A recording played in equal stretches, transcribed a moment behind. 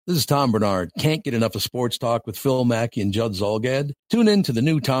This is Tom Bernard. Can't get enough of sports talk with Phil Mackey and Judd Zolgad? Tune in to the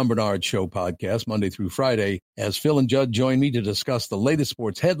new Tom Bernard Show podcast Monday through Friday as Phil and Judd join me to discuss the latest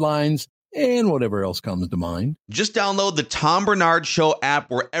sports headlines and whatever else comes to mind. Just download the Tom Bernard Show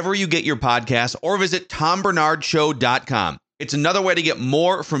app wherever you get your podcasts or visit tombernardshow.com. It's another way to get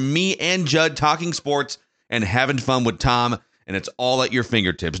more from me and Judd talking sports and having fun with Tom, and it's all at your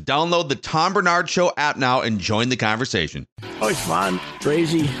fingertips. Download the Tom Bernard Show app now and join the conversation. Oh, it's fun,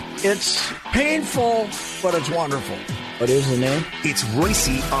 crazy. It's painful, but it's wonderful. What is the name? It's Royce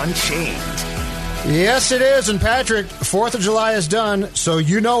Unchained. Yes, it is. And Patrick, 4th of July is done, so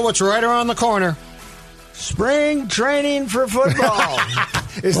you know what's right around the corner. Spring training for football.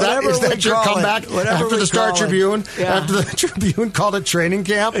 Is that your comeback after the Star Tribune? Yeah. After the Tribune called it training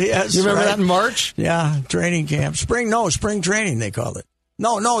camp? Yes, you remember that in March? Yeah, training camp. Spring training they called it.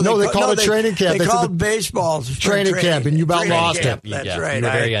 No, they called it training camp. They called baseball training camp, and you about lost it. That's right. You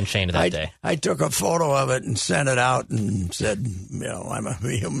were very unchained that day. I took a photo of it and sent it out and said, I'm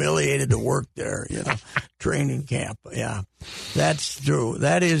humiliated to work there, training camp. Yeah, that's true.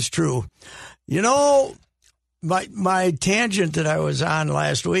 That is true. My tangent that I was on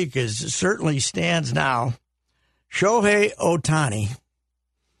last week certainly stands now. Shohei Ohtani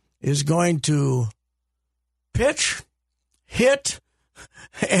is going to pitch, hit,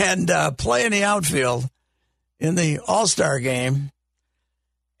 and play in the outfield in the All-Star game.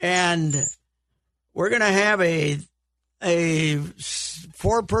 And we're going to have a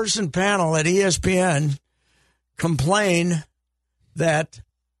 4-person panel at ESPN complain that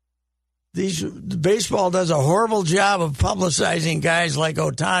baseball does a horrible job of publicizing guys like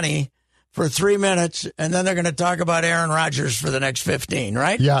Ohtani for 3 minutes, and then they're going to talk about Aaron Rodgers for the next 15,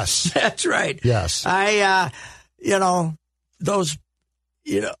 right? Yes. That's right. Yes. I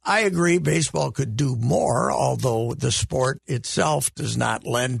agree baseball could do more, although the sport itself does not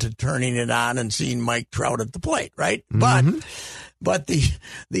lend to turning it on and seeing Mike Trout at the plate, right? Mm-hmm. But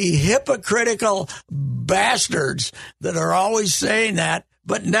the hypocritical bastards that are always saying that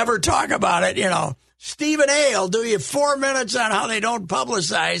but never talk about it, Stephen A. will do you 4 minutes on how they don't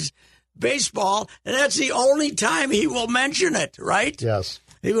publicize baseball, and that's the only time he will mention it, right? Yes.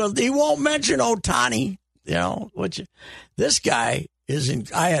 He won't mention Ohtani, this guy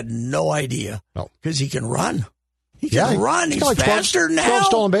I had no idia because he can run. He can run. He's like faster 12, now. 12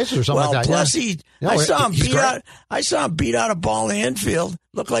 stolen bases or something like that. Plus I saw him beat out a ball in the infield.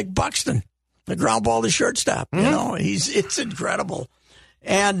 Looked like Buxton, the ground ball to shortstop. Mm-hmm. It's incredible.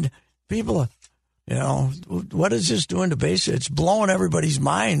 And people, what is this doing to base? It's blowing everybody's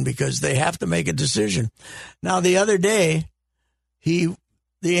mind because they have to make a decision. Now, the other day, the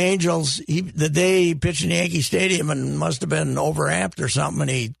Angels, the day he pitched in Yankee Stadium and must have been overamped or something,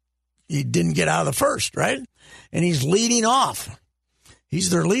 and he didn't get out of the first, right? And he's leading off. He's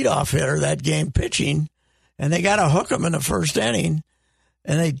their leadoff hitter that game pitching, and they got to hook him in the first inning,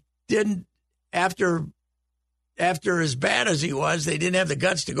 and they didn't, after as bad as he was, they didn't have the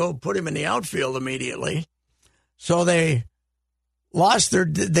guts to go put him in the outfield immediately. So they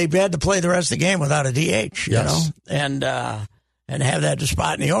they had to play the rest of the game without a DH, and have that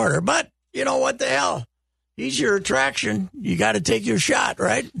spot in the order. But, what the hell? He's your attraction. You got to take your shot,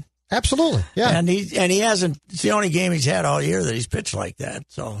 right? Absolutely, yeah. And he hasn't. It's the only game he's had all year that he's pitched like that.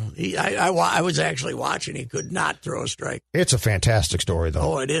 So I was actually watching. He could not throw a strike. It's a fantastic story, though.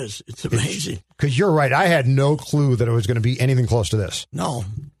 Oh, it is. It's amazing. Because you're right. I had no clue that it was going to be anything close to this. No.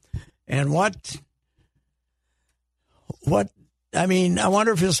 And what? I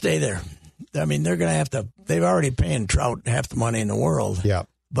wonder if he'll stay there. They're going to have to. They've already paying Trout half the money in the world. Yeah.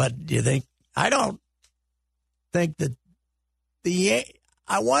 But do you think? I don't think that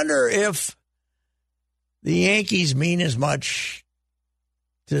I wonder if the Yankees mean as much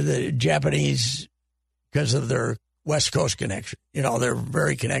to the Japanese because of their West Coast connection. They're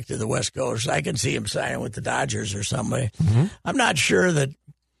very connected to the West Coast. I can see him signing with the Dodgers or somebody. Mm-hmm. I'm not sure that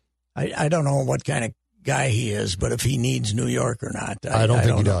I don't know what kind of guy he is, but if he needs New York or not. I don't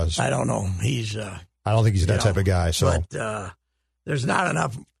think he does. I don't know. I don't think he's that type of guy. So, but there's not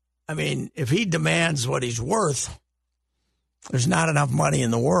enough. If he demands what he's worth, there's not enough money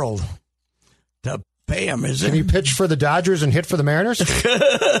in the world to pay him, is Can it? he pitch for the Dodgers and hit for the Mariners?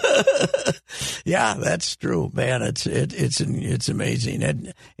 Yeah, that's true, man. It's amazing.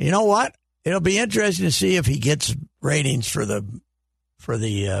 And you know what? It'll be interesting to see if he gets ratings for the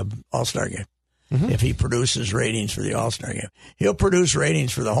All-Star game. Mm-hmm. If he produces ratings for the All-Star game. He'll produce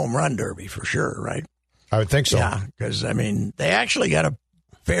ratings for the home run derby for sure, right? I would think so. Yeah, because, they actually got a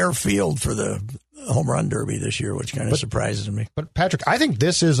fair field for the home run derby this year, which kind of surprises me. But, Patrick, I think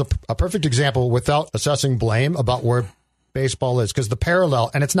this is a perfect example, without assessing blame, about where baseball is, because the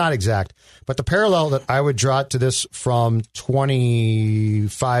parallel, and it's not exact, but the parallel that I would draw to this from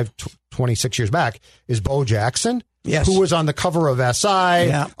 26 years back is Bo Jackson, who was on the cover of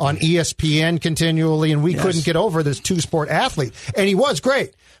SI, on ESPN continually, and we couldn't get over this two-sport athlete. And he was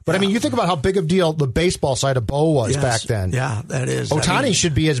great. But, I mean, you think about how big of a deal the baseball side of Bo was back then. Yeah, that is. Ohtani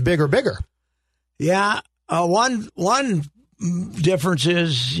should be as big or bigger. Yeah. One difference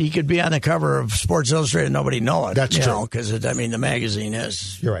is he could be on the cover of Sports Illustrated and nobody know it. That's true. Because, the magazine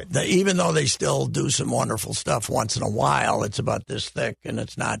is. You're right. Even though they still do some wonderful stuff once in a while, it's about this thick, and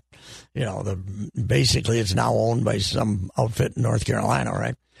it's not, basically it's now owned by some outfit in North Carolina,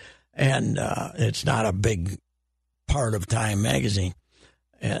 right? And it's not a big part of Time magazine.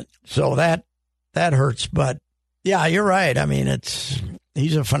 And so that hurts. But, yeah, you're right. I mean,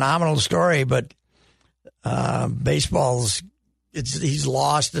 he's a phenomenal story, but baseball's he's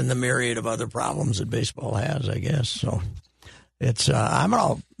lost in the myriad of other problems that baseball has, I guess. So it's I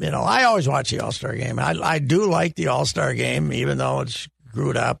always watch the All-Star game. I do like the All-Star game, even though it's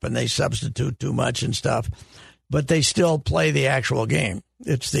screwed up and they substitute too much and stuff. But they still play the actual game.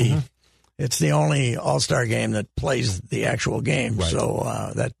 It's the only All-Star game that plays the actual game. Right.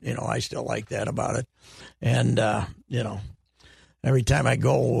 So I still like that about it. And every time I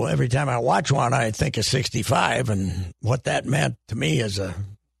watch one, I think of 65 and what that meant to me as a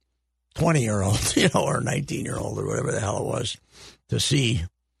 20-year-old, or 19-year-old or whatever the hell it was,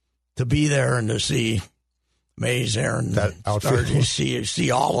 to be there and to see Mays, Aaron, that outfit,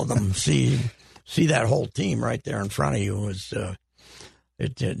 see all of them, see that whole team right there in front of you. Was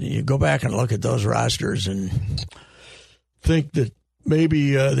you go back and look at those rosters and think that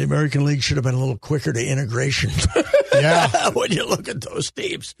maybe the American League should have been a little quicker to integration. Yeah. When you look at those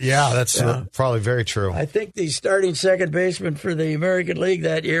teams. Yeah, that's probably very true. I think the starting second baseman for the American League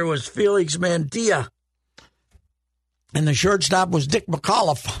that year was Felix Mantilla. And the shortstop was Dick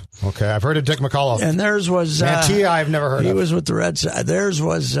McAuliffe. Okay, I've heard of Dick McAuliffe. And theirs was... Mantilla, I've never heard of. He was with the Red Sox. Theirs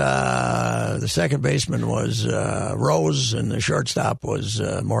was... the second baseman was Rose, and the shortstop was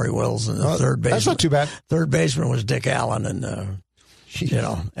Maury Wills, and the third baseman... That's not too bad. Third baseman was Dick Allen, and...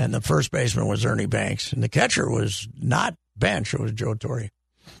 and the first baseman was Ernie Banks. And the catcher was not Bench, it was Joe Torre.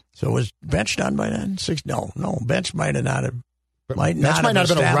 So was Bench done by then? No, Bench might not have been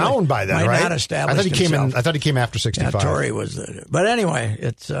around by then, right? Not established I thought he came after 65. Yeah, Torre was but anyway,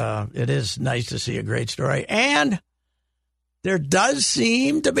 it is nice to see a great story. And there does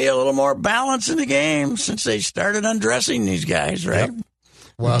seem to be a little more balance in the game since they started undressing these guys, right? Yep.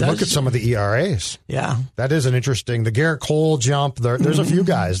 Well, look at some of the ERAs. Yeah. That is an interesting. The Garrett Cole jump, there's a few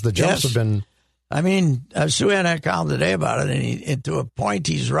guys. The jumps have been. I mean, Sue had a column today about it, and to a point,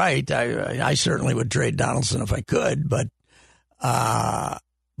 he's right. I certainly would trade Donaldson if I could, but he's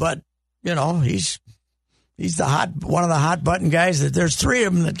one of the hot button guys. That there's three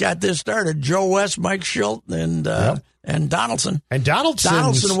of them that got this started: Joe West, Mike Schilt, and Donaldson. And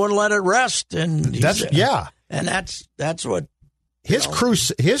Donaldson wouldn't let it rest, and that's what. His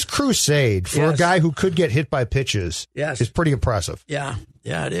crusade for a guy who could get hit by pitches is pretty impressive. Yeah,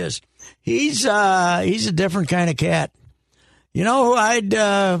 it is. He's a different kind of cat. You know who I'd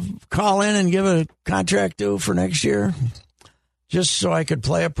call in and give a contract to for next year, just so I could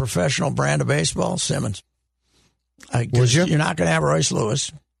play a professional brand of baseball? Simmons. Would you? You're not going to have Royce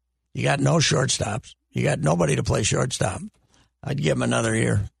Lewis. You got no shortstops. You got nobody to play shortstop. I'd give him another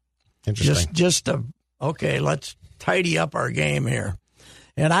year. Interesting. Let's tidy up our game here.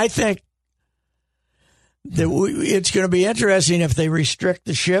 And I think that it's going to be interesting if they restrict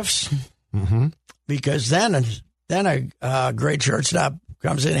the shifts, because then a great shortstop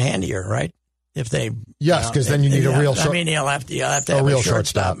comes in handier, right? If they because then you need a real. You'll have to have a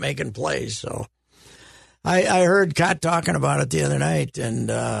shortstop making plays. So I heard Cott talking about it the other night, and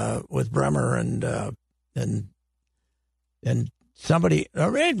with Bremer and somebody.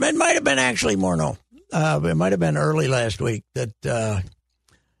 It might have been actually Morneau. It might have been early last week that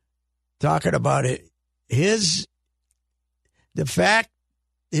talking about it. His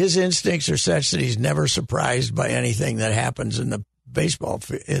instincts are such that he's never surprised by anything that happens in the baseball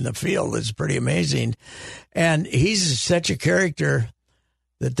in the field. It's pretty amazing, and he's such a character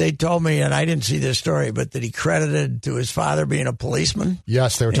that they told me, and I didn't see this story, but that he credited to his father being a policeman.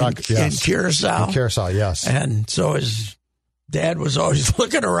 Yes, they were talking in Curacao. In Curacao, yes, and so his dad was always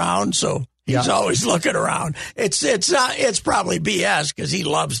looking around. So. He's always looking around. It's probably BS because he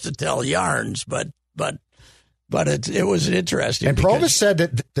loves to tell yarns, but it was interesting. And Provis said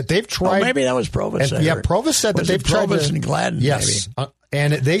that they've tried. Maybe that was Provis. Provis said that they've tried. Provis and Gladden. Yes,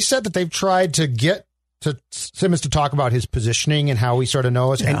 and they said that they've tried to get to Simmons to talk about his positioning and how he sort of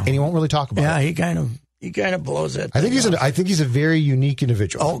knows, and he won't really talk about it. Yeah, he kind of. He kind of blows it. I think he's a very unique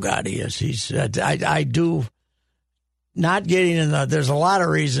individual. Oh God, he is. He's. I do not getting in the. There's a lot of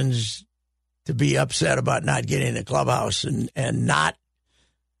reasons to be upset about not getting in the clubhouse and not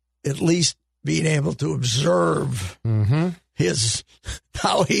at least being able to observe his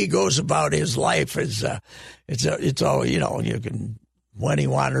how he goes about his life. It's all you can when he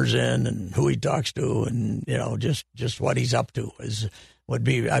wanders in and who he talks to and just what he's up to I'd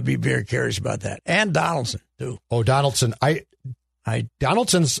be very curious about that. And Donaldson too. Oh, Donaldson.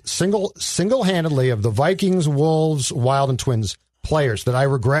 Donaldson's single-handedly of the Vikings, Wolves, Wild, and Twins players that I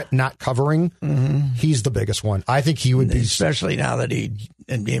regret not covering. He's the biggest one. I think he would be, especially now that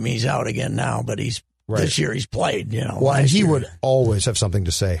he's out again now, but this year he's played. Well, and he would always have something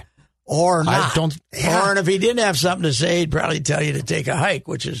to say. Or not. Or if he didn't have something to say, he'd probably tell you to take a hike,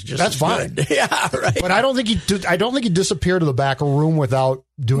 which is just that's fine. Yeah, right. But I don't think he disappeared to the back room without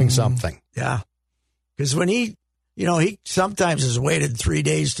doing something. Yeah, because when he sometimes has waited 3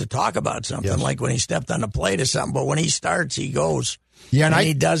 days to talk about something, like when he stepped on the plate or something. But when he starts, he goes. Yeah, and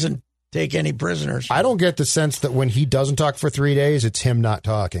he doesn't take any prisoners. I don't get the sense that when he doesn't talk for 3 days, it's him not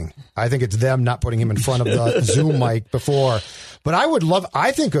talking. I think it's them not putting him in front of the Zoom mic before. But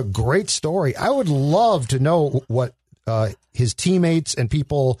I think a great story. I would love to know what his teammates and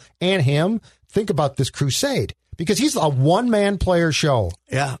people and him think about this crusade. Because he's a one-man player show.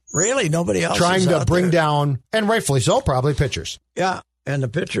 Yeah, really, nobody else trying is to out bring there. down, and rightfully so, probably pitchers. Yeah, and the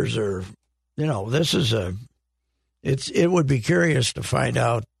pitchers are, this is it would be curious to find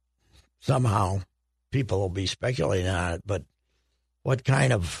out somehow. People will be speculating on it, but what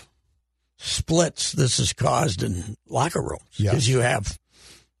kind of splits this has caused in locker rooms? Because you have,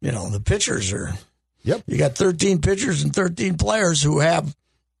 the pitchers are. Yep. You got 13 pitchers and 13 players who have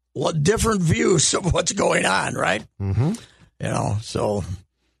different views of what's going on, right? Mm-hmm. So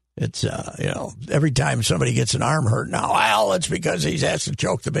it's, every time somebody gets an arm hurt now, well, it's because he has to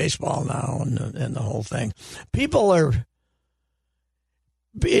choke the baseball now and the whole thing. People are,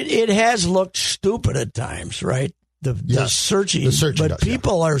 it has looked stupid at times, right? The searching, but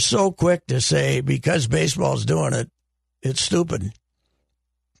people are so quick to say because baseball's doing it, it's stupid.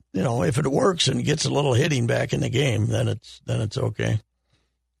 If it works and gets a little hitting back in the game, then it's okay.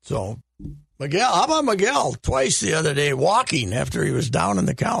 So, Miguel, how about Miguel? Twice the other day walking after he was down in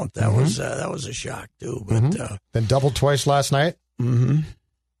the count. That was a shock too. But then doubled twice last night. Mm-hmm.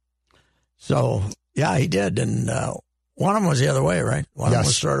 So yeah, he did, and one of them was the other way, right? One of them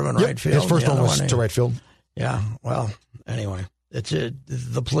was sort of in right field. His first one was to right field. Yeah. Well, anyway,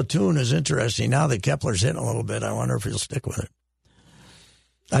 the platoon is interesting now that Kepler's hitting a little bit. I wonder if he'll stick with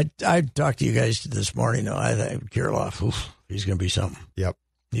it. I talked to you guys this morning. I think Kirilloff, he's going to be something. Yep.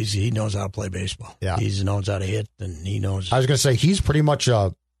 He knows how to play baseball. Yeah. He knows how to hit, and he knows. I was going to say, he's pretty much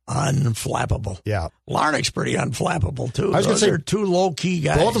unflappable. Yeah. Larnach's pretty unflappable, too. I was going to say, they're two low-key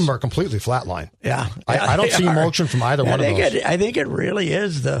guys. Both of them are completely flatline. Yeah. I don't see motion from either one of those. I think it really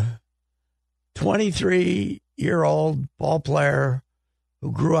is the 23-year-old ball player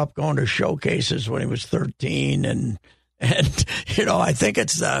who grew up going to showcases when he was 13, and I think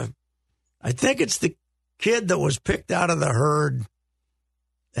it's the kid that was picked out of the herd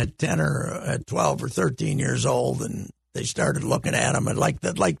at 10 or at 12 or 13 years old, and they started looking at him and like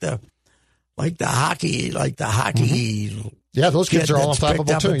the hockey. Mm-hmm. Yeah, those kids are all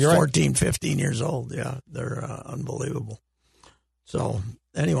unflappable too. You're 14, 15 years old. Yeah, they're unbelievable. So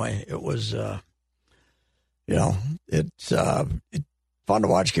anyway, it was, it's fun to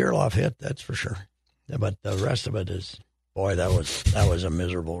watch Kirilloff hit. That's for sure. Yeah, but the rest of it is, boy, that was a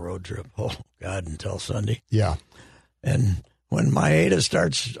miserable road trip. Oh God, until Sunday. Yeah, and when Maeda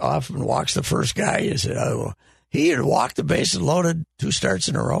starts off and walks the first guy, you said, he had walked the bases loaded 2 starts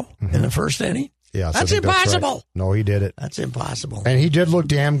in a row in the first inning. Yeah, that's impossible. Right. No, he did it. That's impossible. And he did look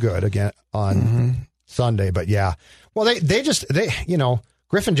damn good again on Sunday. But yeah, well, they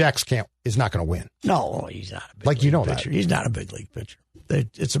Griffin Jax is not going to win. No, he's not a big league pitcher. That. He's not a big league pitcher.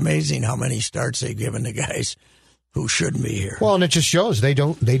 It's amazing how many starts they've given to guys who shouldn't be here. Well, and it just shows they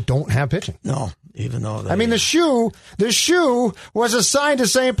don't have pitching. No, even though the shoe was assigned to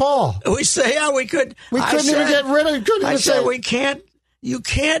St. Paul. We say, we couldn't even get rid of it. I said we can't. You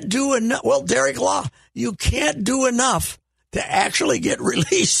can't do enough. Well, Derek Law, you can't do enough to actually get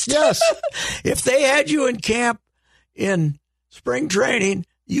released. Yes. If they had you in camp in spring training,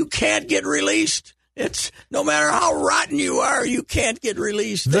 you can't get released. It's no matter how rotten you are, you can't get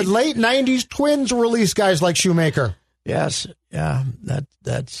released. The late 90s Twins released guys like Shoemaker. Yes. Yeah.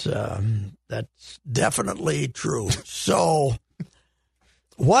 That's definitely true. So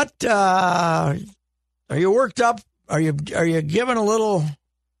what, are you worked up? Are you giving a little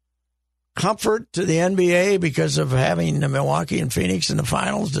comfort to the NBA because of having the Milwaukee and Phoenix in the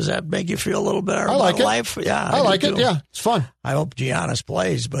finals? Does that make you feel a little better about life? Yeah, I like it. Yeah, it's fun. I hope Giannis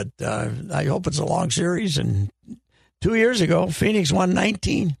plays, but I hope it's a long series. And 2 years ago, Phoenix won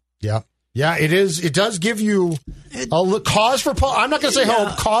 19. Yeah. Yeah, it is. It does give you a cause for pause. I'm not going to say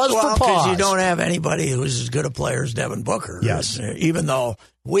hope. Cause for pause. Because you don't have anybody who's as good a player as Devin Booker. Yes. Even though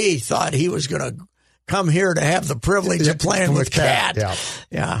we thought he was going to come here to have the privilege of playing with Cat.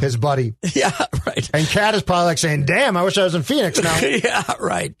 Yeah. His buddy. Yeah, right. And Cat is probably like saying, damn, I wish I was in Phoenix now. Yeah,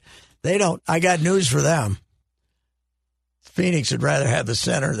 right. They don't. I got news for them. Phoenix would rather have the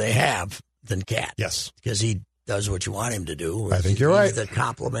center they have than Cat. Yes. Because he does what you want him to do. I think you're right. He's the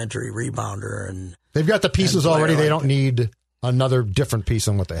complimentary rebounder. And they've got the pieces already. They don't need another different piece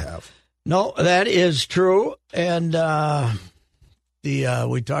than what they have. No, that is true. And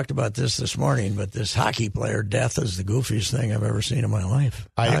we talked about this morning, but this hockey player death is the goofiest thing I've ever seen in my life.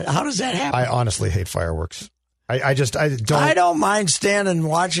 How does that happen? I honestly hate fireworks. I don't. I don't mind standing and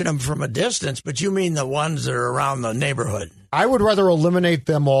watching them from a distance, but you mean the ones that are around the neighborhood? I would rather eliminate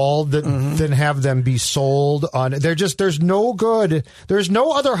them all than have them be sold on. There's no good. There's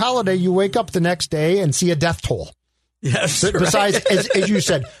no other holiday you wake up the next day and see a death toll. Yes. Besides, as you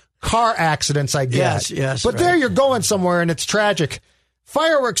said, car accidents, I get. Yes. But there you're going somewhere and it's tragic.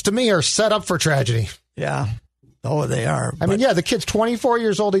 Fireworks to me are set up for tragedy. Yeah. Oh, they are. I mean, the kid's 24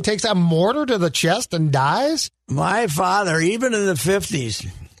 years old. He takes that mortar to the chest and dies. My father, even in the 50s,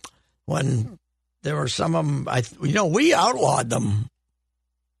 when there were some of them, we outlawed them.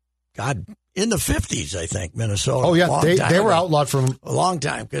 God, in the 50s, I think, Minnesota. Oh, yeah, they were outlawed for a long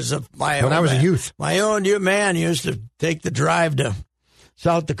time because of when I was a youth. My own man used to take the drive to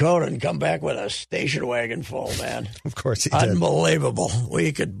South Dakota and come back with a station wagon full, man. Of course he did. Unbelievable.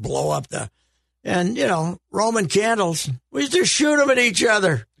 We could blow up and, Roman candles. We used to shoot them at each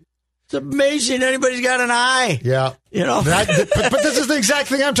other. It's amazing anybody's got an eye. Yeah. But this is the exact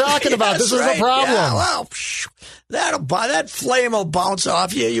thing I'm talking about. This is the problem. Yeah, well, that flame will bounce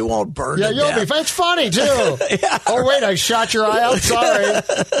off you. You won't burn to death. It's funny, too. Yeah, wait, I shot your eye out. Sorry.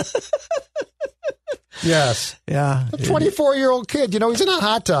 Yes. Yeah. A 24-year-old kid, he's in a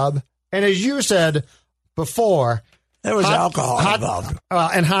hot tub. And as you said before, there was alcohol involved.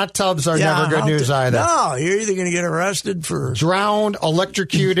 And hot tubs are never good news either. No, you're either going to get arrested for... drowned,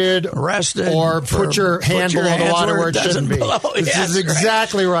 electrocuted, or put your hand below the water where it shouldn't be. This is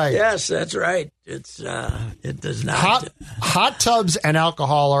exactly right. Yes, that's right. It does not... Hot tubs and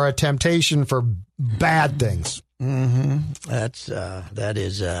alcohol are a temptation for bad things. Mm-hmm. That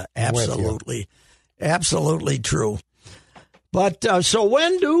is absolutely true. But so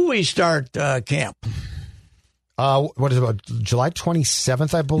when do we start camp? What is it, about July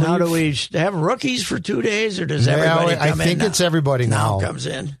 27th, I believe? Now, do we have rookies for 2 days, or does everybody come in? I think it's everybody now. Comes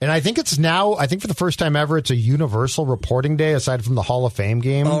in. And I think it's now, for the first time ever, it's a universal reporting day aside from the Hall of Fame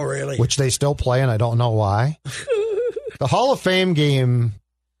game. Oh, really? Which they still play, and I don't know why. The Hall of Fame game...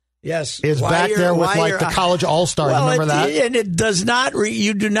 Yes, is back there with the college all-star. Remember that? And it does not.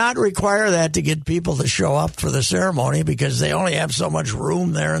 You do not require that to get people to show up for the ceremony because they only have so much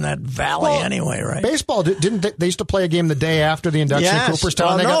room there in that valley anyway, right? Baseball didn't they used to play a game the day after the induction in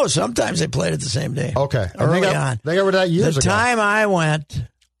Cooperstown? Well, sometimes they played it the same day. Okay, early on. They got rid of that years ago. The time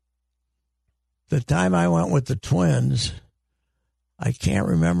I went with the Twins, I can't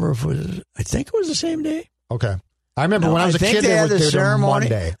remember if it was. I think it was the same day. Okay. I remember when I was a kid, they would do it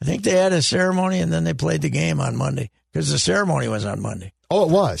Monday. I think they had a ceremony, and then they played the game on Monday because the ceremony was on Monday. Oh,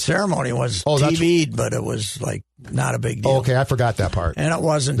 it was? Ceremony was TV'd, but it was not a big deal. Oh, okay, I forgot that part. And it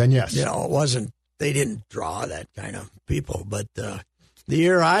wasn't. Then yes. It wasn't. They didn't draw that kind of people. But the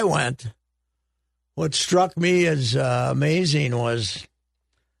year I went, what struck me as amazing was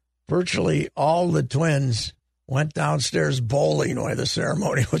virtually all the Twins went downstairs bowling while the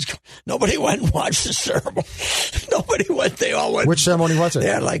ceremony was going. Nobody went and watched the ceremony. Nobody went. They all went. Which ceremony was it?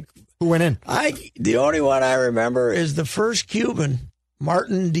 Yeah, who went in? The only one I remember is the first Cuban,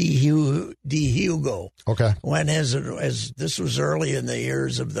 Martin D. Hugo. Okay. Went as this was early in the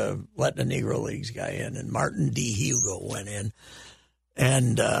years of the letting the Negro Leagues guy in, and Martin D. Hugo went in,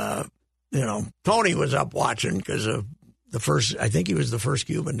 and Tony was up watching because of. I think he was the first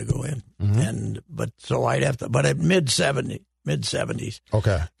Cuban to go in, so I'd have to, but at mid 70s,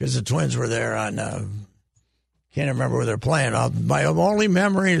 okay, because the Twins were there on, can't remember where they're playing. My only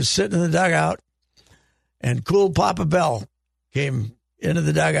memory is sitting in the dugout, and Cool Papa Bell came into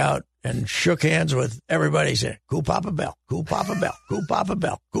the dugout and shook hands with everybody. Said, "Cool Papa Bell, Cool Papa Bell, Cool Papa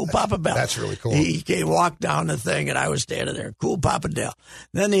Bell, Cool Papa Bell." That's really cool. He walked down the thing, and I was standing there, Cool Papa Bell.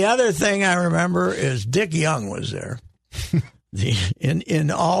 Then the other thing I remember is Dick Young was there.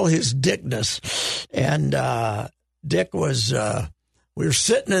 in all his dickness. And Dick was, we were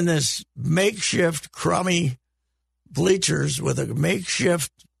sitting in this makeshift crummy bleachers with a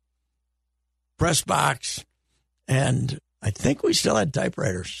makeshift press box, and I think we still had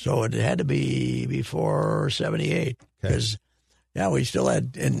typewriters, so it had to be before 78. Because, we still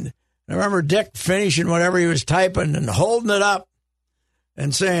had, and I remember Dick finishing whatever he was typing and holding it up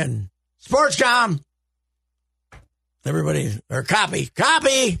and saying, "Sportscom." Everybody, or copy.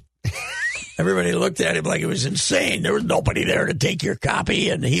 Everybody looked at him like he was insane. There was nobody there to take your copy,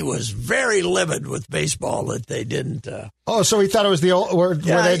 and he was very livid with baseball that they didn't. So he thought it was the old where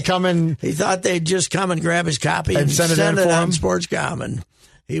they'd come in. He thought they'd just come and grab his copy and send it on Sportscom, and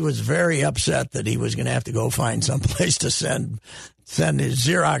he was very upset that he was going to have to go find someplace to send his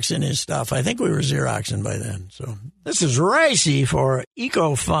Xerox in his stuff. I think we were Xeroxing by then. So this is Ricey for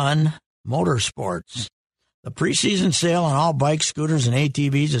EcoFun Motorsports. The preseason sale on all bikes, scooters, and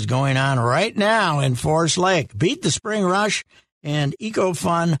ATVs is going on right now in Forest Lake. Beat the spring rush, and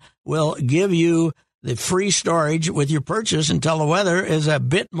EcoFun will give you the free storage with your purchase until the weather is a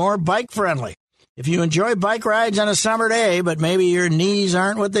bit more bike-friendly. If you enjoy bike rides on a summer day, but maybe your knees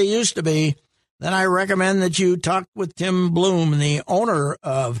aren't what they used to be, then I recommend that you talk with Tim Bloom, the owner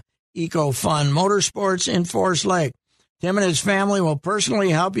of EcoFun Motorsports in Forest Lake. Tim and his family will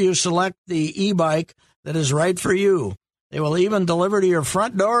personally help you select the e-bike that is right for you. They will even deliver to your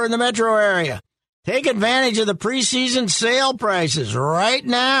front door in the metro area. Take advantage of the preseason sale prices right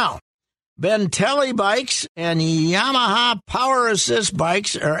now. Bentelli bikes and Yamaha Power Assist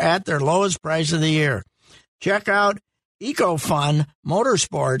bikes are at their lowest price of the year. Check out EcoFun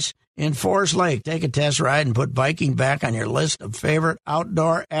Motorsports in Forest Lake. Take a test ride and put biking back on your list of favorite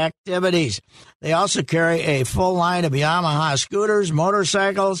outdoor activities. They also carry a full line of Yamaha scooters,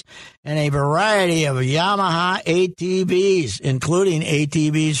 motorcycles, and a variety of Yamaha ATVs, including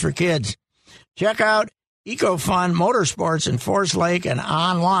ATVs for kids. Check out EcoFun Motorsports in Forest Lake and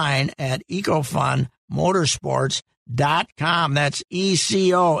online at EcoFunMotorsports.com. That's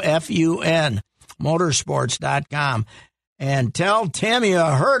ECOFUN Motorsports.com. And tell Tim you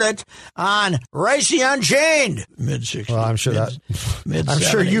heard it on Ricey Unchained. Mid-60s. Well, I'm sure I'm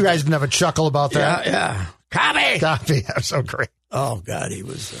sure you guys didn't have a chuckle about that. Yeah. Copy. That's so great. Oh, God, he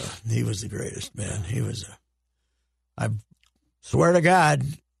was the greatest, man. I swear to God,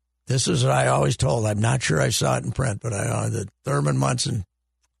 this is what I always told. I'm not sure I saw it in print, but that Thurman Munson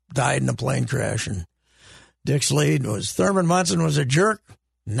died in a plane crash, and Dick's lead was Thurman Munson was a jerk.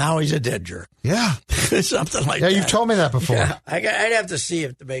 Now he's a dead jerk. Yeah. Something like that. Yeah, you've told me that before. Yeah, I'd have to see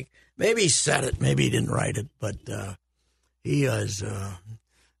if maybe he said it, maybe he didn't write it, but he was,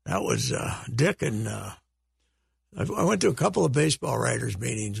 that was Dick, and I went to a couple of baseball writers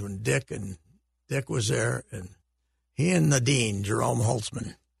meetings when Dick was there, and he and the dean, Jerome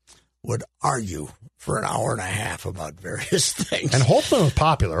Holtzman, would argue for an hour and a half about various things. And Holtzman was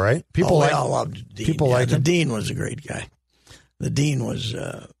popular, right? They all loved Dean. People liked him. The dean was a great guy. The dean was,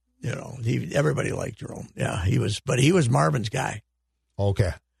 everybody liked Jerome. Yeah, he was Marvin's guy.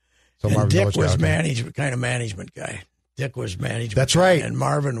 Okay. So and Dick was kind of management guy. Dick was management. That's right. And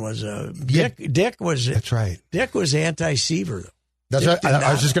Marvin was Dick was. That's right. Dick was anti-Seaver. That's right.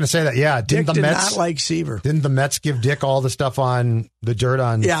 I was just going to say that. Yeah. Dick did not like Seaver. Didn't the Mets give Dick all the stuff on the dirt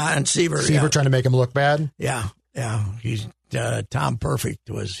on? Yeah, and Seaver. Seaver trying to make him look bad. Yeah. He's Tom Perfect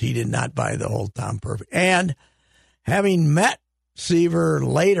he did not buy the whole Tom Perfect. And having met Seaver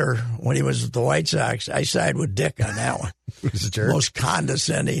later when he was with the White Sox, I side with Dick on that one. He's a jerk. Most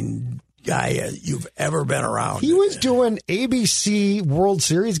condescending guy you've ever been around. He was doing ABC World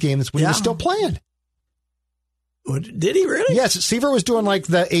Series games when he was still playing. Did he really? Yes, Seaver was doing like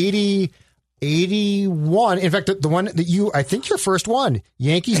the 81. In fact, the one that I think your first one,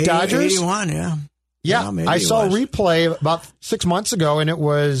 Yankees, Dodgers. 81, yeah. Yeah, I saw a replay about 6 months ago, and it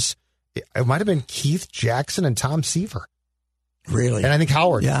might have been Keith Jackson and Tom Seaver. Really? And I think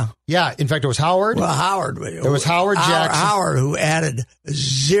Howard. Yeah. Yeah. In fact, it was Howard. Well, Howard. It was Howard Jackson. Howard, who added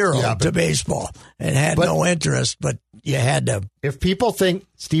zero to baseball and had no interest, but you had to. If people think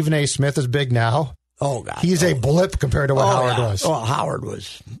Stephen A. Smith is big now, oh, God. He's a blip compared to what Howard was. Well, Howard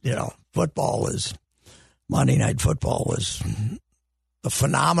was, Monday Night Football was the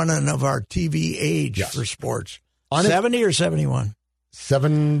phenomenon of our TV age for sports. 70 or 71?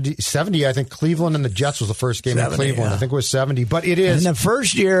 70, I think Cleveland and the Jets was the first game 70, in Cleveland. Yeah. I think it was 70, but it is. In the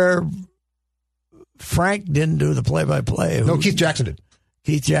first year, Frank didn't do the play-by-play. No, Keith Jackson did.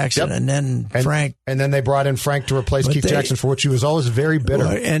 Keith Jackson, and then Frank. And then they brought in Frank to replace Keith Jackson, for which he was always very bitter.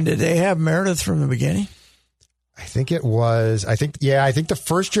 And did they have Meredith from the beginning? I think it was. I think the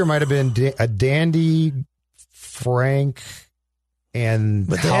first year might have been a Dandy, Frank,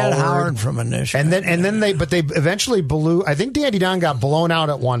 But they had Howard from initial. And then they eventually blew. I think Dandy Don got blown out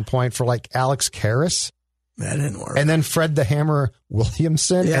at one point for like Alex Karras. That didn't work. And then Fred the Hammer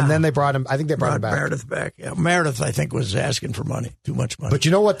Williamson. Yeah. And then they brought him. I think they brought him back. Meredith back. Yeah. Meredith, I think, was asking for money. Too much money. But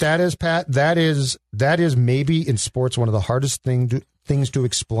you know what that is, Pat? That is maybe in sports one of the hardest things to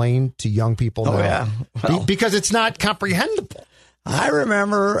explain to young people now. Yeah. Well, because it's not comprehensible. I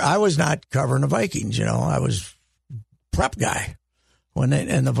remember I was not covering the Vikings. I was prep guy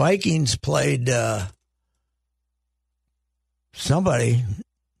and the Vikings played somebody,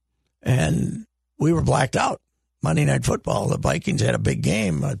 and we were blacked out. Monday Night Football. The Vikings had a big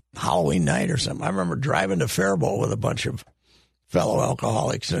game, a Halloween night or something. I remember driving to Faribault with a bunch of fellow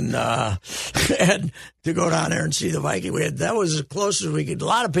alcoholics and to go down there and see the Vikings. That was as close as we could. A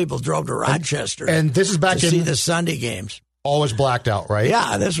lot of people drove to Rochester, and this is back to see the Sunday games. Always blacked out, right?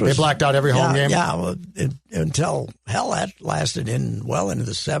 Yeah, they blacked out every home game. Yeah, well, until that lasted well into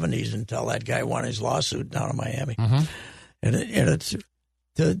the 70s until that guy won his lawsuit down in Miami, and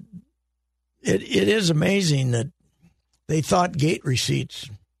it is amazing that they thought gate receipts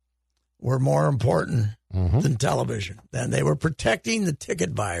were more important than television. Then they were protecting the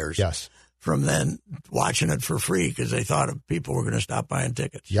ticket buyers from then watching it for free because they thought people were going to stop buying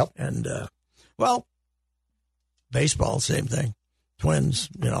tickets. Yep. And, baseball, same thing. Twins,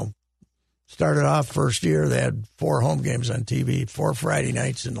 started off first year, they had 4 home games on TV, 4 Friday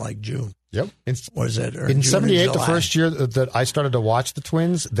nights in like June. Yep. Was it? In 78, the first year that I started to watch the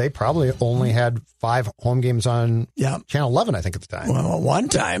Twins, they probably only had 5 home games on Channel 11, I think, at the time. Well, one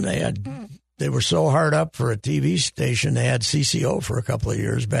time they were so hard up for a TV station, they had CCO for a couple of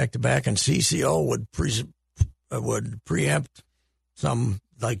years back to back, and CCO would preempt some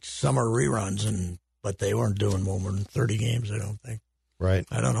like summer reruns, but they weren't doing more than 30 games, I don't think. Right.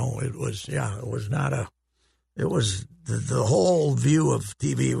 I don't know. It was the whole view of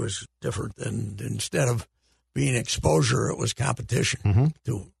TV was different, and instead of being exposure, it was competition.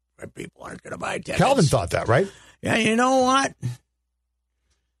 People aren't going to buy tickets. Calvin thought that, right? Yeah, you know what?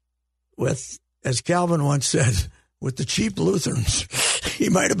 As Calvin once said, with the cheap Lutherans, he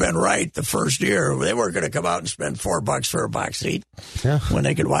might have been right the first year. They weren't going to come out and spend $4 for a box seat when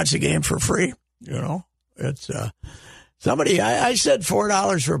they could watch the game for free. It's somebody. I said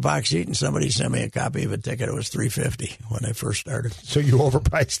 $4 for a box seat, and somebody sent me a copy of a ticket. It was $3.50 when I first started. So you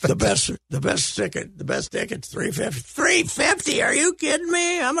overpriced the best ticket. The best ticket's $3.50. $3.50? Are you kidding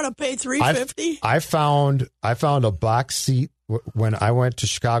me? I'm going to pay $3.50. I found a box seat when I went to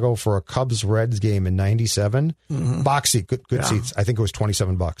Chicago for a Cubs-Reds game in '97. Box seat, good seats. I think it was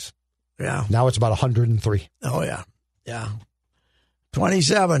 $27. Yeah. Now it's about $103. Oh yeah.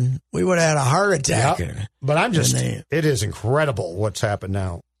 27, we would have had a heart attack. Yeah, but it is incredible what's happened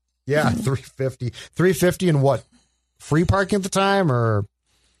now. Yeah, $3.50 and what? Free parking at the time or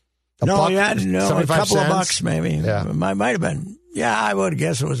a couple of bucks maybe. Yeah. It might have been. Yeah, I would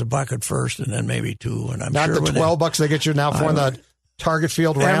guess it was $1 at first and then maybe $2. And I'm not sure the $12 they get you now for the Target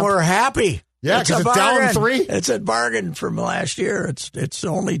Field ramp. And we're happy. Yeah, because it's down 3. It's a bargain from last year. It's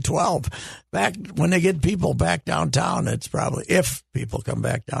only 12. Back when they get people back downtown, it's probably, if people come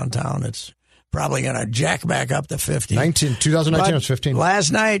back downtown, it's probably going to jack back up to 50. 2019 was 15.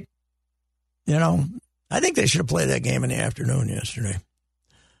 Last night, I think they should have played that game in the afternoon yesterday.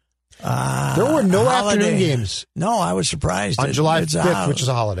 There were no afternoon games. No, I was surprised. On July 5th, which is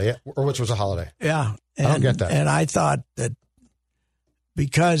a holiday, or which was a holiday. Yeah. I don't get that. And I thought that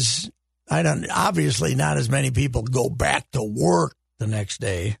because obviously not as many people go back to work the next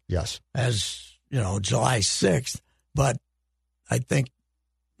day. Yes. As, July 6th. But I think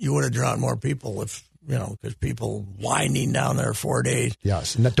you would have drawn more people if, because people winding down there 4 days.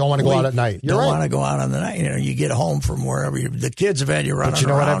 Yes. And don't want to go out at night. Don't want to go out on the night. You get home from wherever the kids have had you running around. But you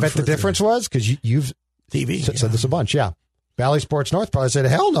know what I bet the difference was? Because you've TV said this a bunch. Yeah. Valley Sports North probably said,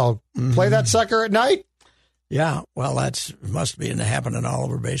 hell no. Play that sucker at night. Yeah, well, must be happening all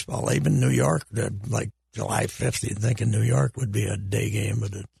over baseball. Even New York, like July 5th, you'd think in New York would be a day game.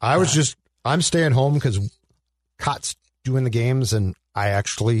 But I'm staying home because Cott's doing the games, and I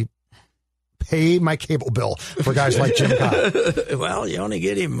actually pay my cable bill for guys like Jim Cott. Well, you only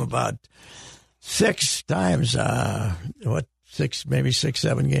get him about 6 times, 6,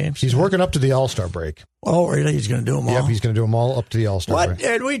 7 games. He's working up to the All-Star break. Oh, really? He's going to do them all? Yep, he's going to do them all up to the All-Star break.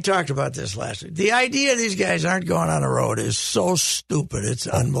 And we talked about this last week. The idea these guys aren't going on the road is so stupid. It's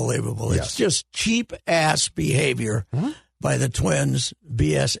unbelievable. Yes. It's just cheap-ass behavior by the Twins,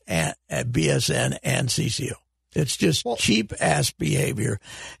 BSN, and CCO. It's just cheap-ass behavior.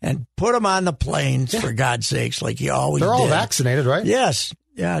 And put them on the planes, for God's sakes, like you always They're all did. vaccinated, right? Yes.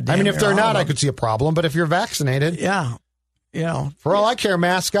 Yeah. I mean, if they're not, I could see a problem. But if you're vaccinated. Yeah. For all I care,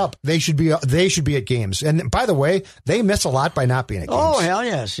 mask up. They should be at games. And by the way, they miss a lot by not being at games. Oh, hell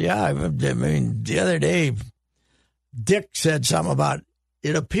yes. Yeah. I mean, the other day, Dick said something about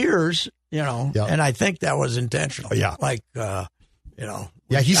it appears, and I think that was intentional. Yeah. Like,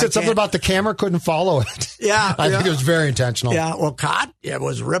 Yeah, he said something about the camera couldn't follow it. Yeah. I think it was very intentional. Yeah, well, Cott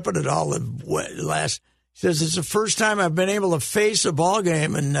was ripping it all the last. He says, it's the first time I've been able to face a ball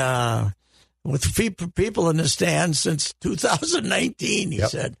game and with people in the stands since 2019, he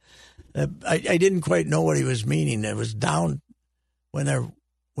said. I didn't quite know what he was meaning. It was down when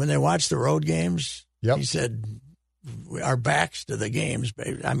they watch the road games. Yep. He said, our backs to the games.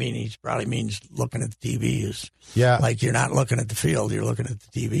 I mean, he probably means looking at the TV is like you're not looking at the field, you're looking at the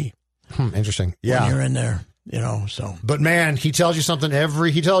TV. Interesting. Yeah. When you're in there, so. But man, he tells you something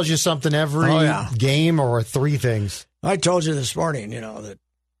every game or three things. I told you this morning, that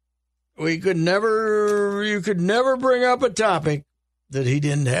you could never bring up a topic that he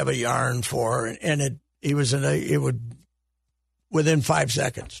didn't have a yarn for, and it would within 5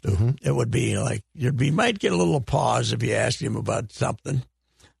 seconds. Mm-hmm. It would be like might get a little pause if you asked him about something,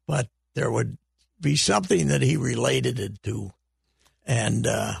 but there would be something that he related it to, and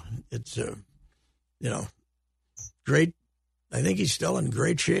it's great. I think he's still in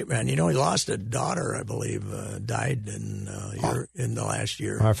great shape, man. He lost a daughter, I believe, died in the last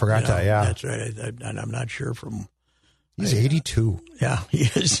year. I forgot that. Yeah, that's right. And I'm not sure from. He's 82. Yeah, he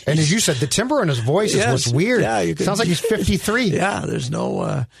is. And as you said, the timbre in his voice is what's weird. Yeah, sounds like he's 53. Yeah, there's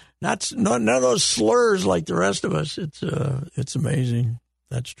none of those slurs like the rest of us. It's amazing.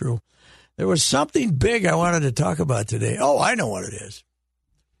 That's true. There was something big I wanted to talk about today. Oh, I know what it is.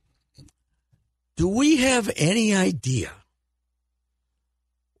 Do we have any idea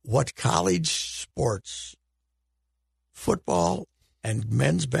what college sports, football, and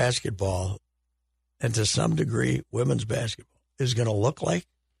men's basketball, and to some degree women's basketball, is going to look like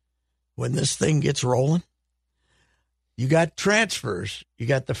when this thing gets rolling? You got transfers. You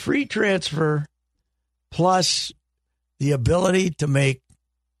got the free transfer plus the ability to make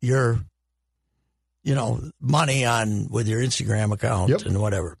your, money with your Instagram account and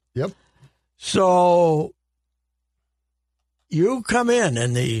whatever. Yep. So you come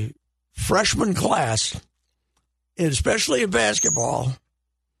in the freshman class, especially in basketball,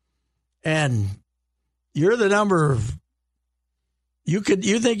 and you're the you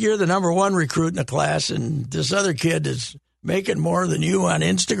think you're the number one recruit in the class, and this other kid is making more than you on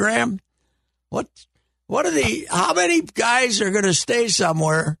Instagram? How many guys are going to stay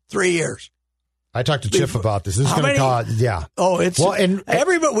somewhere 3 years? I talked to Chip about this. This is going to cause, Oh,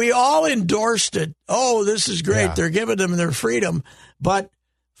 everybody, we all endorsed it. Oh, this is great. Yeah. They're giving them their freedom. But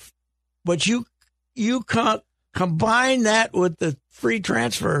you combine that with the free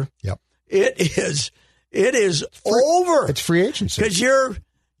transfer. Yep. It is over. It's free agency. Because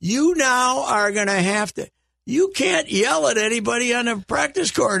you now are going to have to. You can't yell at anybody on the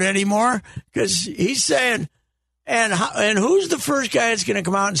practice court anymore because he's saying, and who's the first guy that's going to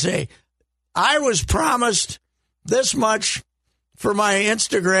come out and say, I was promised this much for my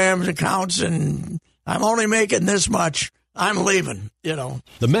Instagram accounts and I'm only making this much. I'm leaving,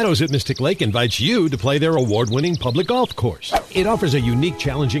 The Meadows at Mystic Lake invites you to play their award-winning public golf course. It offers a unique,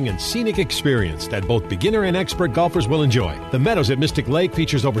 challenging, and scenic experience that both beginner and expert golfers will enjoy. The Meadows at Mystic Lake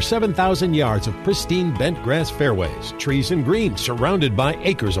features over 7,000 yards of pristine bent grass fairways, trees, and greens surrounded by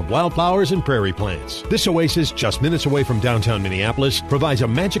acres of wildflowers and prairie plants. This oasis, just minutes away from downtown Minneapolis, provides a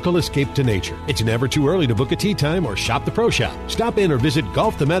magical escape to nature. It's never too early to book a tee time or shop the pro shop. Stop in or visit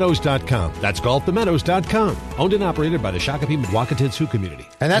golfthemeadows.com. That's golfthemeadows.com. Owned and operated by the Shakopee Mwakata Sioux community.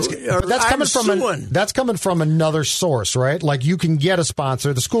 And that's coming from another source, right? Like you can get a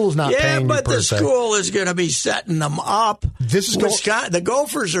sponsor. The school's not paying you per se. Yeah, but the school is going to be setting them up. The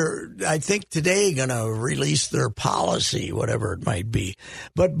Gophers are, I think, today going to release their policy, whatever it might be.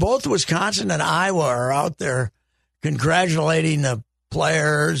 But both Wisconsin and Iowa are out there congratulating the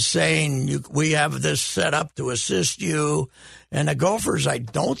players, saying we have this set up to assist you. And the Gophers, I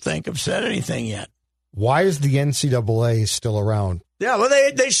don't think, have said anything yet. Why is the NCAA still around? Yeah, well,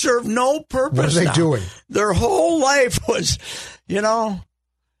 they serve no purpose. What are they doing? Their whole life was,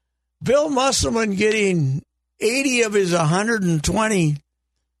 Bill Musselman getting 80 of his 120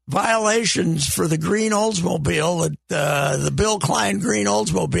 violations for the green Oldsmobile, the Bill Klein green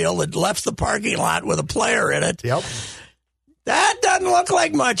Oldsmobile that left the parking lot with a player in it. Yep. That doesn't look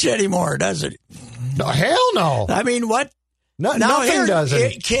like much anymore, does it? No, hell no. I mean, what? No, nothing does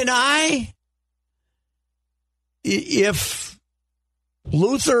it. Can I... If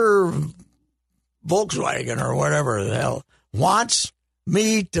Luther Volkswagen or whatever the hell wants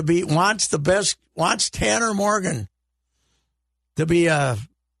Tanner Morgan to be an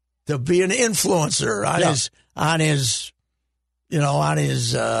influencer on his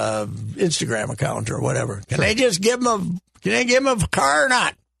Instagram account or whatever. Can they just give him a car or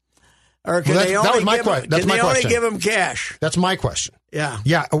not? Or can they only give him cash? That's my question. Yeah.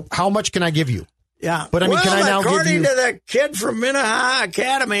 Yeah. How much can I give you? Yeah. But I mean, can I now give you? According to the kid from Minnehaha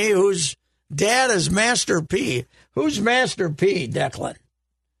Academy, whose dad is Master P. Who's Master P, Declan?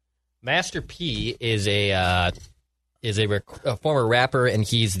 Master P is a former rapper, and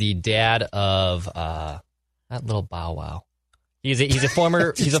he's the dad of not Little Bow Wow. He's a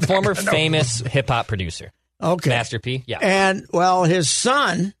former famous hip hop producer. Okay. Master P. Yeah. And his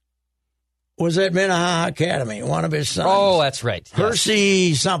son was at Minnehaha Academy. One of his sons. Oh, that's right.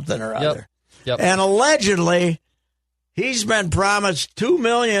 Percy something or other. Yep. And allegedly, he's been promised $2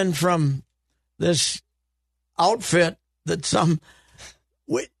 million from this outfit that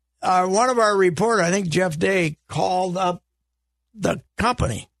one of our reporters, I think Jeff Day, called up the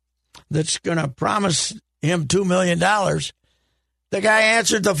company that's going to promise him $2 million. The guy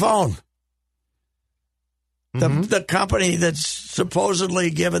answered the phone. The company that's supposedly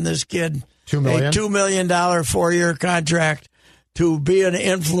given this kid $2 million? a $2 million 4-year contract to be an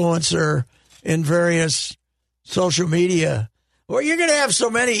influencer in various social media. Well, you're going to have so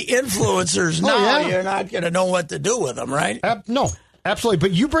many influencers now, you're not going to know what to do with them, right? No, absolutely.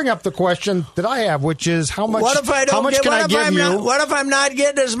 But you bring up the question that I have, which is how much can I give you? What if I'm not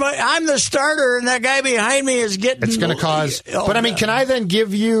getting as much? I'm the starter, and that guy behind me is getting. It's going to cause. But I mean, can I then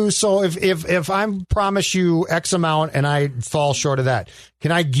give you? So if I promise you X amount and I fall short of that,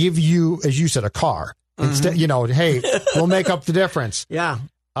 can I give you, as you said, a car instead? Hey, we'll make up the difference. Yeah.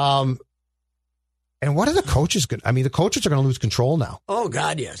 And what are the coaches going to? I mean, the coaches are going to lose control now. Oh,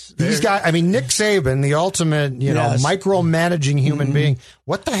 God, yes. These guys, I mean, Nick Saban, the ultimate, micromanaging human being.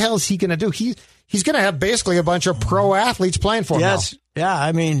 What the hell is he going to do? He's going to have basically a bunch of pro athletes playing for him now. Yeah,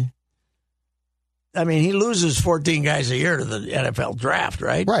 I mean, he loses 14 guys a year to the NFL draft,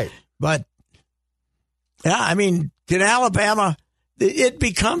 right? Right. But, yeah, I mean, can Alabama... It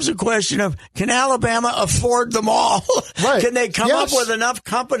becomes a question of, can Alabama afford them all? Right. Can they come up with enough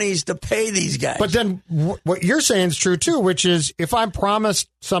companies to pay these guys? But then what you're saying is true, too, which is if I'm promised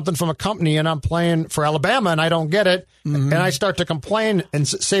something from a company and I'm playing for Alabama and I don't get it, and I start to complain and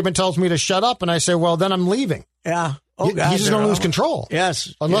Saban tells me to shut up and I say, well, then I'm leaving. Yeah. Oh, God, he's just going to lose control.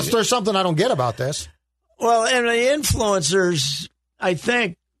 Yes. Unless there's something I don't get about this. Well, and the influencers, I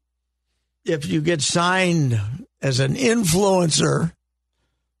think, if you get signed as an influencer,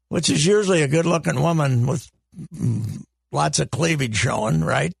 which is usually a good-looking woman with lots of cleavage showing,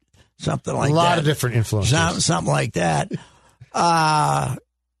 right? Something like that. A lot of different influencers. Something like that.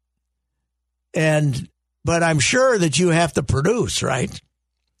 But I'm sure that you have to produce, right?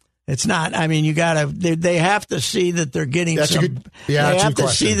 It's not. I mean, you got to. They have to see that they're getting some. They have to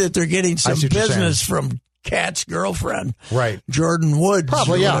see that they're getting some business from Kat's girlfriend, right? Jordan Woods,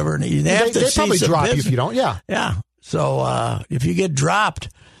 probably, or whatever. They have to probably drop you if you don't. Yeah. So if you get dropped,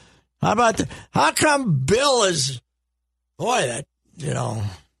 how come Bill is? Boy,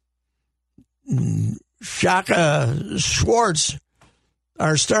 Shaka Schwartz,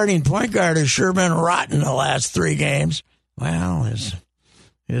 our starting point guard, has sure been rotten the last 3 games. Well, his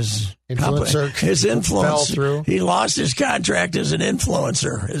influence fell through. He lost his contract as an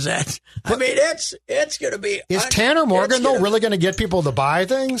influencer. Is that? I mean, it's going to be. Is Tanner Morgan though really going to get people to buy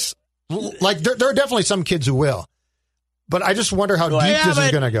things? Like there are definitely some kids who will, but I just wonder how deep this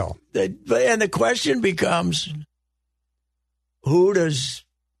is going to go. And the question becomes, who is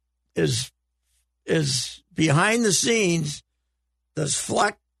behind the scenes? Does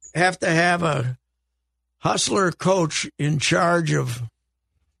Fleck have to have a hustler coach in charge of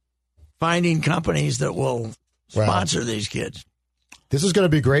finding companies that will sponsor these kids? This is going to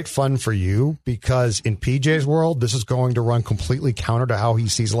be great fun for you because in PJ's world, this is going to run completely counter to how he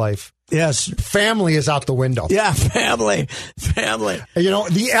sees life. Yes. Family is out the window. Yeah, family.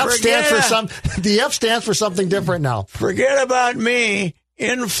 The F stands for something different now. Forget about me.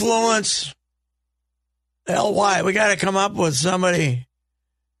 Influence. LY. We got to come up with somebody.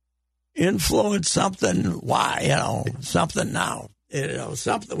 Influence something. Why? Something now.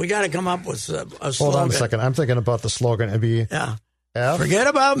 Something. We got to come up with a slogan. Hold on a second. I'm thinking about the slogan. It'd be F. Forget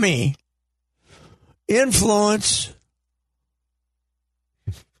about me. Influence.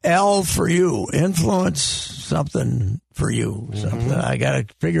 L for you. Influence something for you. Something. I got to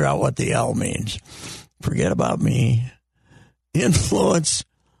figure out what the L means. Forget about me. Influence.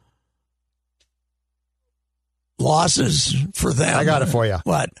 Losses for them. I got it for you.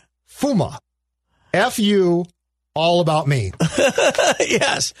 What? FUMA. F-U, all about me.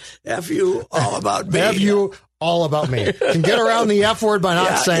 Yes. F-U, all about me. F-U, All about me. Can get around the F word by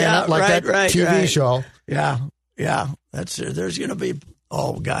not saying it like that TV show. Yeah. There's going to be,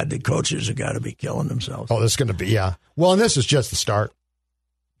 oh, God, the coaches have got to be killing themselves. Oh, this is going to be, Well, and this is just the start.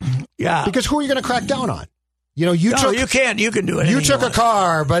 Yeah. Because who are you going to crack down on? You know, you can do anything. You took a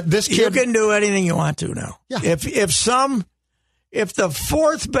car, but this kid. You can do anything you want to now. Yeah. If the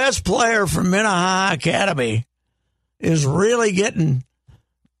fourth best player from Minnehaha Academy is really getting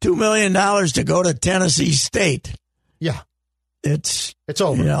 $2 million to go to Tennessee State. Yeah. It's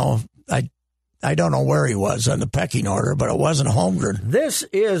over. You know, I don't know where he was on the pecking order, but it wasn't Holmgren. This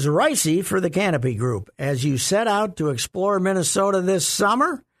is Ricey for the Canopy Group. As you set out to explore Minnesota this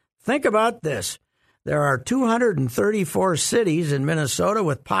summer, think about this. There are 234 cities in Minnesota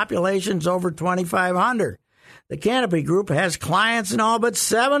with populations over 2,500. The Canopy Group has clients in all but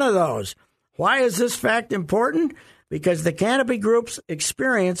 7 of those. Why is this fact important? Because the Canopy Group's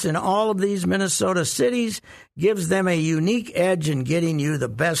experience in all of these Minnesota cities gives them a unique edge in getting you the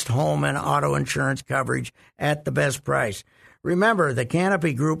best home and auto insurance coverage at the best price. Remember, the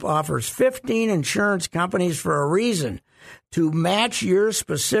Canopy Group offers 15 insurance companies for a reason, to match your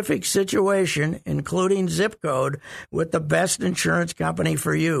specific situation, including zip code, with the best insurance company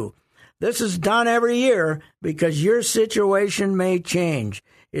for you. This is done every year because your situation may change.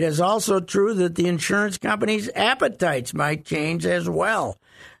 It is also true that the insurance company's appetites might change as well.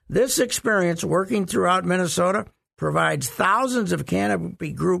 This experience working throughout Minnesota provides thousands of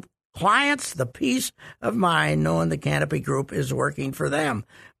Canopy Group clients the peace of mind knowing the Canopy Group is working for them.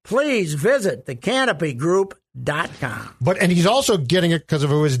 Please visit thecanopygroup.com. And he's also getting it because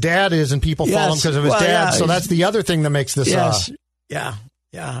of who his dad is, and people follow him because of his dad. Yeah, so that's the other thing that makes this. Yes. Yeah.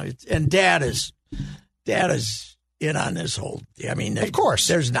 And dad is in on this whole. I mean, of course,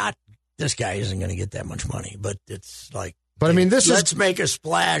 this guy isn't going to get that much money, but it's like. But I mean, let's make a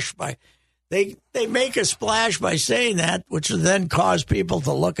splash by. They make a splash by saying that, which will then cause people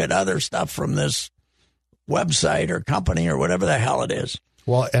to look at other stuff from this website or company or whatever the hell it is.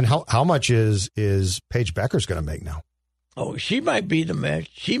 Well, and how much is Paige Becker's going to make now? Oh, she might be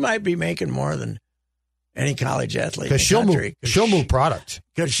making more than any college athlete in the country. She'll move product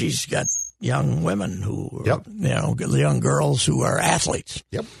because she's got young women who, young girls who are athletes.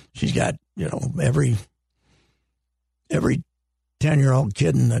 Yep, she's got every 10-year-old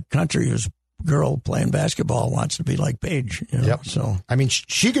kid in the country who's girl playing basketball wants to be like Paige. Yep. So I mean,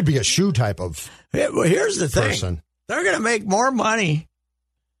 she could be a shoe type of. Well, here's the thing: person. They're going to make more money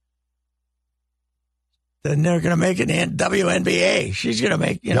than they're going to make in the WNBA. She's going to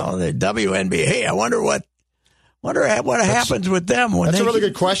make, the WNBA. I wonder what happens with them when that's a really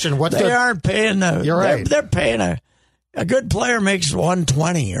good question. Aren't paying the. You're right. They're paying a good player makes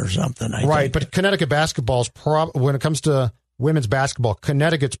 $120 or something. I think. But Connecticut basketball's when it comes to women's basketball,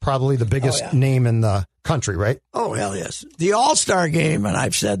 Connecticut's probably the biggest name in the country, right? Oh hell yes. The All-Star game, and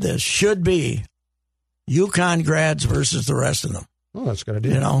I've said this, should be UConn grads versus the rest of them. Oh, that's a good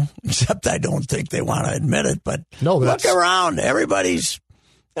idea. Except I don't think they want to admit it. But look around. Everybody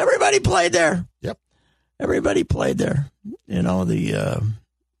played there. Yep. Everybody played there. All the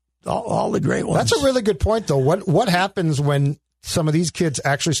great ones. That's a really good point, though. What happens when some of these kids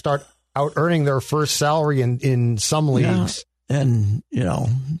actually start out earning their first salary in some leagues? Yeah. And,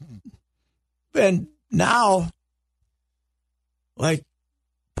 and now, like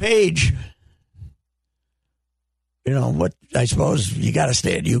Paige, what I suppose you got to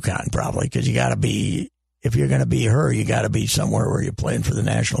stay at UConn probably because you got to be, if you're going to be her, you got to be somewhere where you're playing for the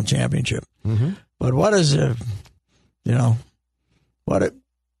national championship. Mm-hmm. But what is who's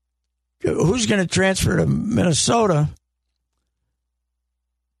going to transfer to Minnesota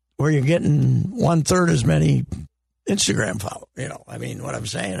where you're getting 1/3 as many Instagram followers? I mean, what I'm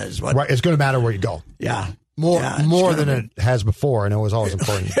saying is right. It's going to matter where you go. Yeah. More than it has before, and it was always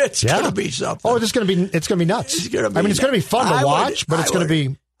important. It's going to be something. Oh, it's going to be nuts. It's going to be fun to watch, but it's going to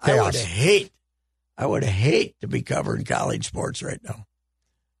be chaos. I would hate to be covering college sports right now.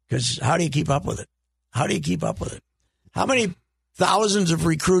 Because how do you keep up with it? How many thousands of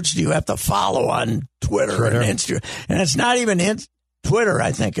recruits do you have to follow on Twitter. And Instagram? And it's not even Twitter,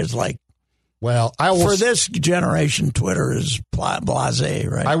 I think, is like. Well, for this generation, Twitter is blasé,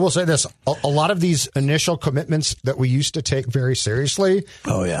 right? I will say this. A lot of these initial commitments that we used to take very seriously,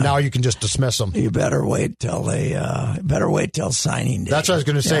 now you can just dismiss them. You better wait till signing day. That's what I was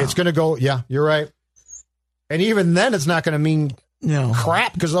going to say. Yeah. It's going to go, you're right. And even then, it's not going to mean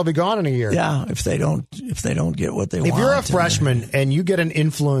crap because they'll be gone in a year. Yeah, if they don't get what they want. If you're a freshman and you get an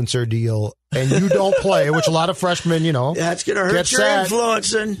influencer deal and you don't play, which a lot of freshmen, that's going to hurt your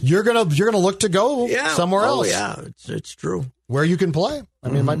influencing. You're gonna look to go somewhere else. Yeah, it's true. Where you can play. I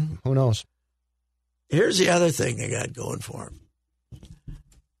mean, who knows? here's the other thing they got going for them.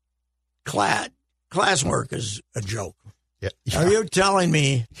 Classwork is a joke. Yeah. Are you telling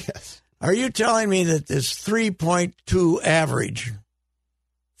me? Yes. Are you telling me that this 3.2 average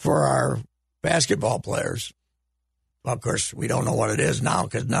for our basketball players? Well, of course, we don't know what it is now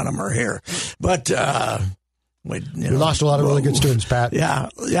because none of them are here. But we lost a lot of really good students, Pat.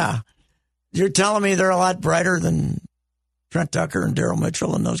 Yeah. You're telling me they're a lot brighter than Trent Tucker and Daryl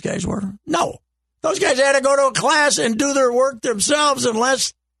Mitchell and those guys were? No. Those guys had to go to a class and do their work themselves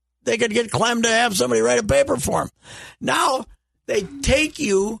unless they could get Clem to have somebody write a paper for them. Now they take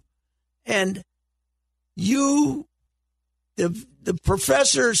you and the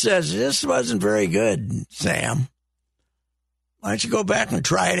professor says, this wasn't very good, Sam. Why don't you go back and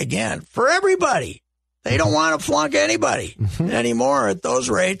try it again? For everybody. They don't want to flunk anybody anymore at those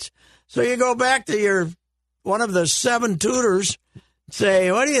rates. So you go back to one of the 7 tutors,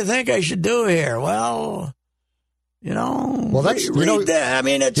 say, what do you think I should do here? Well, that's read that. I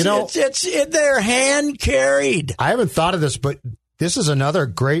mean, it's they're hand carried. I haven't thought of this, but this is another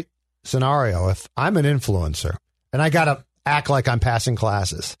great scenario. If I'm an influencer and I got to act like I'm passing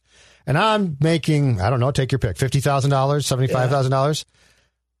classes and I'm making, I don't know, take your pick, $50,000, $75,000.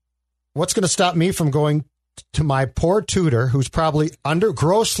 What's going to stop me from going to my poor tutor who's probably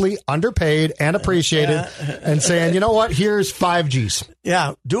grossly underpaid and appreciated and saying, you know what, here's 5 G's.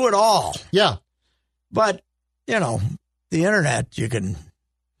 Yeah, do it all. Yeah. But, the internet, you don't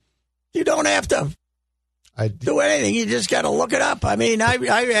have to do anything. You just got to look it up. I mean,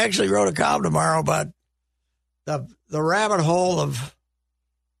 I actually wrote a column tomorrow about the rabbit hole of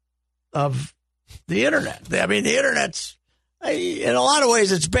the internet. I mean, the internet's, in a lot of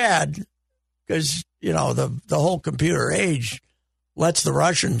ways, it's bad because, the whole computer age lets the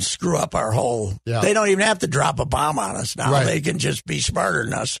Russians screw up our whole. Yeah. They don't even have to drop a bomb on us now. Right. They can just be smarter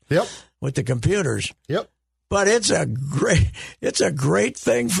than us with the computers. Yep. But it's a great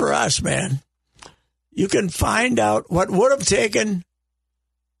thing for us, man. You can find out what would have taken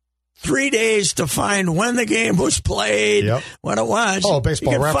 3 days to find when the game was played, when it was. Oh,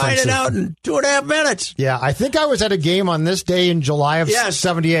 baseball references. You can find it out in 2.5 minutes. Yeah, I think I was at a game on this day in July of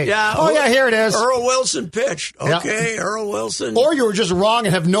 78. Yeah. Oh, yeah, here it is. Earl Wilson pitched. Okay, Earl Wilson. Or you were just wrong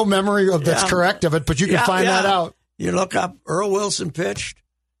and have no memory of that's correct of it, but you can find that out. You look up Earl Wilson pitched.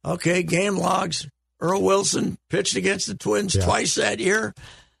 Okay, game logs. Earl Wilson pitched against the Twins twice that year.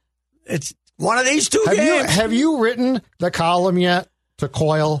 It's one of these two games. Have you written the column yet to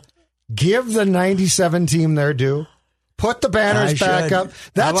Coyle? Give the 97 team their due. Put the banners back up.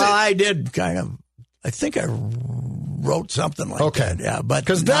 I did kind of. I think I wrote something like that. Yeah, but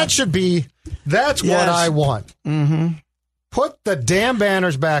because that's what I want. Mm-hmm. Put the damn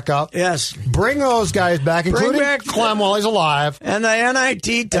banners back up. Yes. Bring those guys back, including Clem while he's alive. And the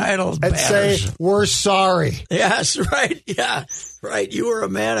NIT titles. And say, we're sorry. Yes, right. Yeah, right. You were a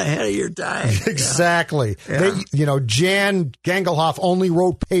man ahead of your time. Exactly. Yeah. Jan Gangelhoff only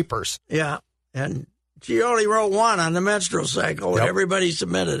wrote papers. Yeah. And she only wrote one on the menstrual cycle. Yep. Everybody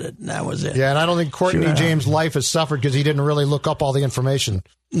submitted it, and that was it. Yeah, and I don't think Courtney James' life has suffered because he didn't really look up all the information.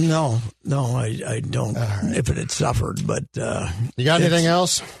 No, I don't. Right. If it had suffered, but you got anything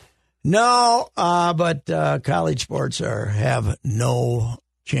else? No, but college sports have no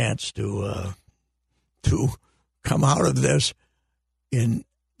chance to come out of this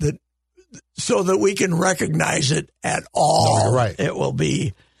so that we can recognize it at all. No, you're right. It will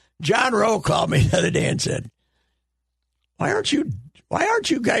be. John Rowe called me the other day and said, Why aren't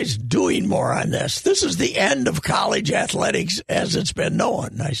you guys doing more on this? This is the end of college athletics as it's been known.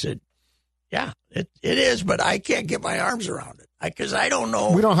 And I said, yeah, it is, but I can't get my arms around it because I don't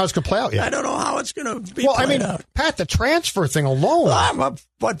know. We don't know how it's going to play out yet. I don't know how it's going to be played out. Pat, the transfer thing alone. Well, I'm up,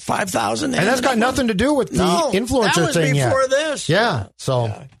 5,000? And that's got nothing to do with the influencer thing yet. That was before this. Yeah,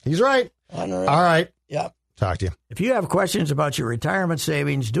 he's right. All right. Yep. Talk to you. If you have questions about your retirement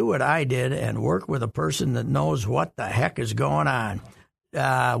savings, do what I did and work with a person that knows what the heck is going on.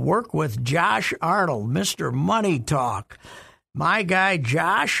 Work with Josh Arnold, Mr. Money Talk. My guy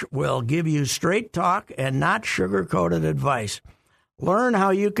Josh will give you straight talk and not sugar-coated advice. Learn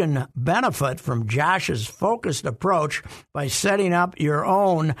how you can benefit from Josh's focused approach by setting up your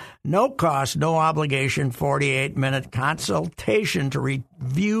own no-cost, no-obligation 48-minute consultation to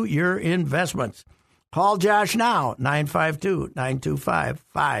review your investments. Call Josh now,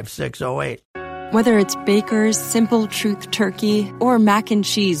 952-925-5608. Whether it's Baker's Simple Truth Turkey or mac and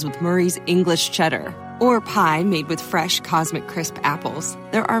cheese with Murray's English Cheddar or pie made with fresh Cosmic Crisp apples,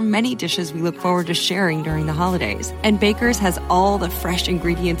 there are many dishes we look forward to sharing during the holidays. And Baker's has all the fresh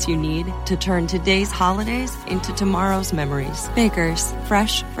ingredients you need to turn today's holidays into tomorrow's memories. Baker's,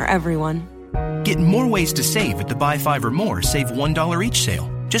 fresh for everyone. Get more ways to save at the Buy 5 or More Save $1 each sale.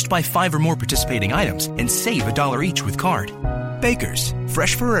 Just buy 5 or more participating items and save $1 each with card. Baker's,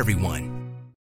 fresh for everyone.